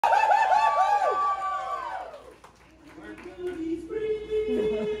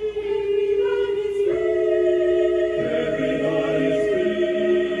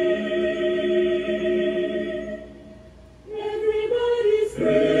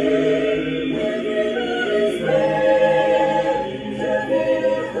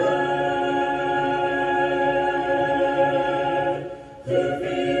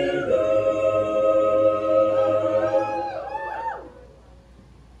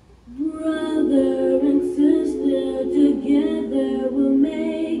brother and sister, together we'll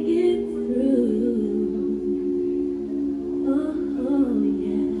make it through. Oh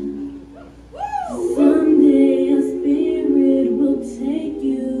yeah. Someday a spirit will take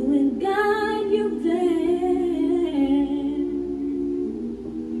you and guide you there.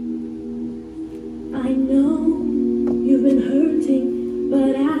 I know you've been hurting,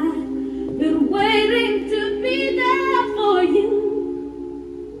 but I've been waiting to be there for you.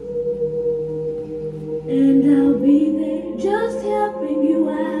 And I'll be there just helping you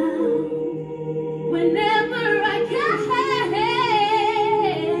out whenever I can.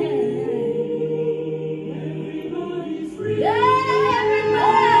 Everybody's free. Yeah,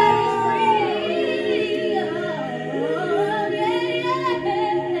 everybody's free. Oh, yeah, yeah.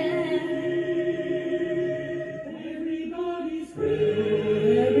 Everybody's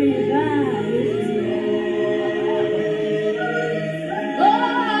free. Everybody's free.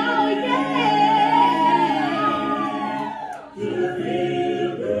 Oh, yeah. To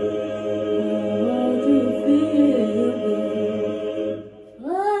feel good. To feel good.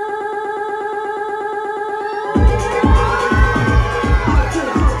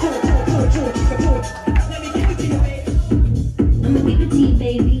 I'ma give it to you,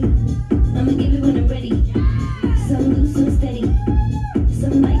 baby. I'ma give it when I'm ready. Some loose, some steady.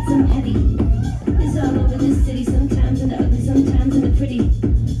 Some light, some heavy. It's all over this city. Sometimes in the ugly, sometimes in the pretty.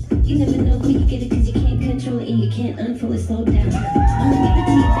 You never know where you get it, cause you can't control it and you can't unfold it. Slow down. I'ma give it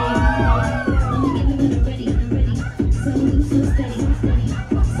to you, baby. I'ma give it when I'm ready. I'm ready. Some loose, some steady, some steady.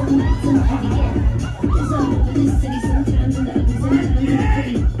 Some light, some heavy. Yeah. It's all over this city. Sometimes in the ugly, sometimes in the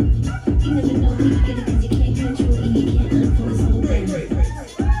pretty. You never know where you get it, cause you can't control it and you can't unfold it. Slow down.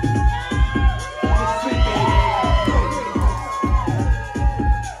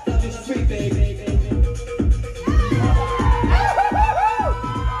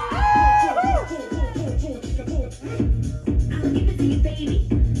 I'ma give it to you, baby.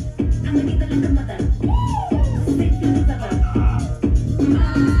 I'ma give it like a mother. Stick to the rubber.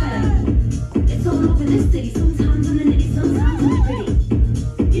 Mom's better. It's all over this city. Sometimes in the nitty, sometimes in the pretty.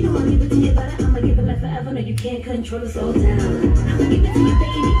 You know I'll give it to you, but I'ma give it like forever. No, you can't control it. Slow down. I'ma give it to you,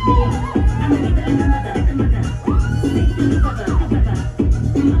 baby. I'ma give it like a mother, like a mother. Stick to the rubber, rubber.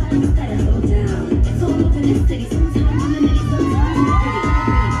 Mom's better. Slow down. It's all over this city. Sometimes in the nitty, sometimes in the pretty.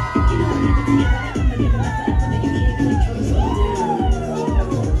 You know I'll give it to you, but I'ma give it like forever. No, you can't control it. Slow down.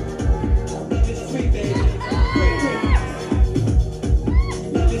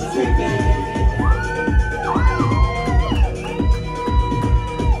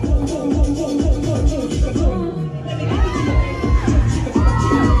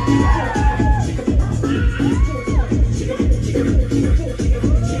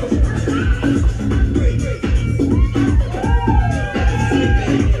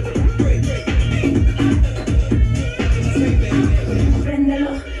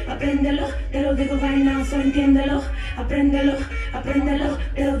 Apréndelo, apréndelo, te lo digo right now, so entiéndelo. Apréndelo, apréndelo,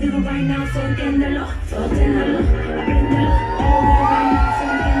 te lo digo right now, so entiéndelo. So entiéndelo, apréndelo, te lo digo right now, so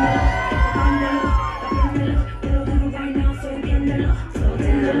entiéndelo. Apréndelo, apréndelo, te lo digo right now, so entiéndelo. So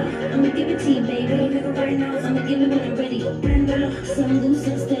entiéndelo. I'ma give it to you, baby. Te lo digo right now, I'ma give it when I'm ready. Apréndelo, some loose,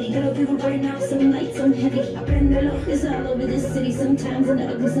 some steady. Te lo digo right now, some light, some heavy. Apréndelo, it's all over this city. Sometimes in the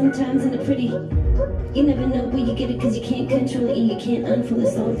ugly, sometimes in the pretty. You never know where you get it, cause you can't control it and you can't unfold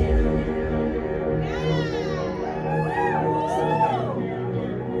it. Slow down.